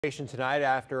Tonight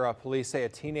after police say a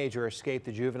teenager escaped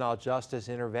the Juvenile Justice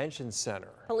Intervention Center.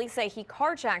 Police say he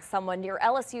carjacked someone near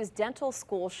LSU's dental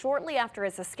school shortly after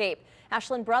his escape.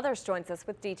 Ashlyn Brothers joins us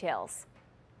with details.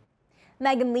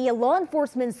 Megan Lee, a law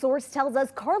enforcement source, tells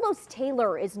us Carlos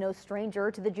Taylor is no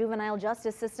stranger to the juvenile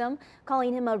justice system,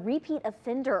 calling him a repeat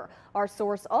offender. Our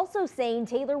source also saying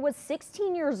Taylor was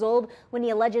 16 years old when he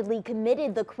allegedly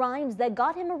committed the crimes that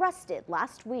got him arrested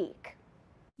last week.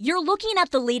 You're looking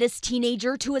at the latest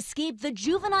teenager to escape the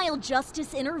Juvenile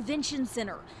Justice Intervention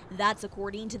Center. That's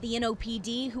according to the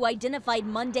NOPD, who identified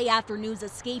Monday afternoon's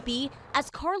escapee as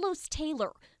Carlos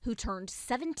Taylor, who turned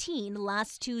 17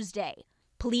 last Tuesday.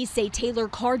 Police say Taylor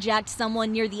carjacked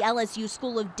someone near the LSU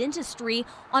School of Dentistry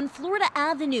on Florida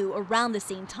Avenue around the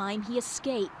same time he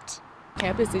escaped.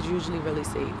 Campus is usually really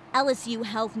safe. LSU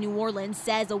Health New Orleans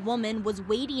says a woman was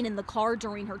waiting in the car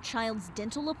during her child's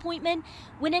dental appointment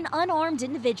when an unarmed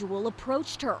individual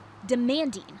approached her,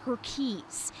 demanding her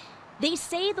keys. They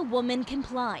say the woman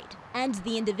complied, and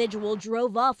the individual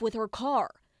drove off with her car.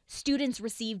 Students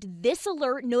received this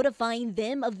alert notifying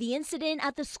them of the incident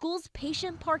at the school's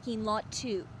patient parking lot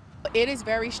too. It is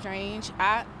very strange.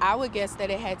 I would guess that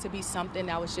it had to be something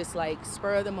that was just like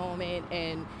spur of the moment,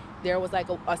 and there was like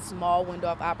a small window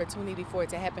of opportunity for it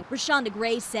to happen. Rashonda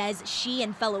Gray says she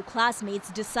and fellow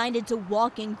classmates decided to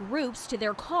walk in groups to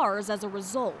their cars as a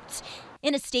result.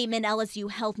 In a statement, LSU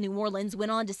Health New Orleans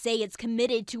went on to say it's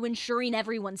committed to ensuring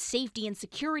everyone's safety and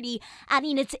security,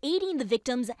 adding it's aiding the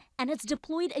victims and it's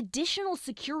deployed additional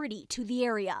security to the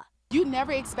area. You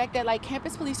never expect that. Like,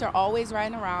 campus police are always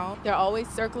riding around. They're always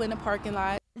circling the parking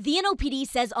lot. The NOPD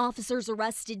says officers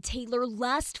arrested Taylor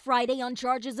last Friday on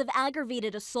charges of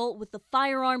aggravated assault with a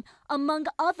firearm, among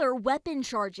other weapon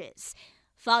charges.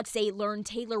 Fox 8 learned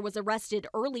Taylor was arrested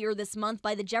earlier this month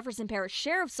by the Jefferson Parish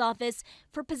Sheriff's Office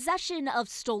for possession of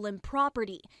stolen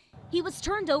property. He was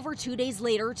turned over 2 days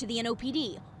later to the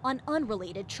NOPD on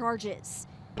unrelated charges.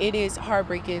 It is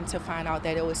heartbreaking to find out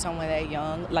that it was someone that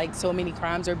young. Like, so many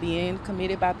crimes are being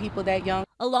committed by people that young.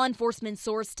 A law enforcement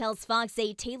source tells Fox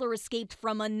 8 Taylor escaped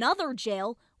from another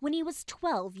jail when he was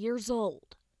 12 years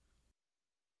old.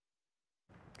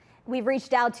 We've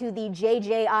reached out to the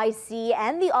JJIC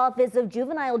and the Office of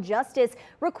Juvenile Justice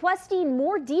requesting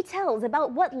more details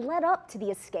about what led up to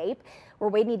the escape. We're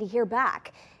waiting to hear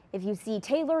back. If you see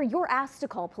Taylor, you're asked to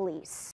call police.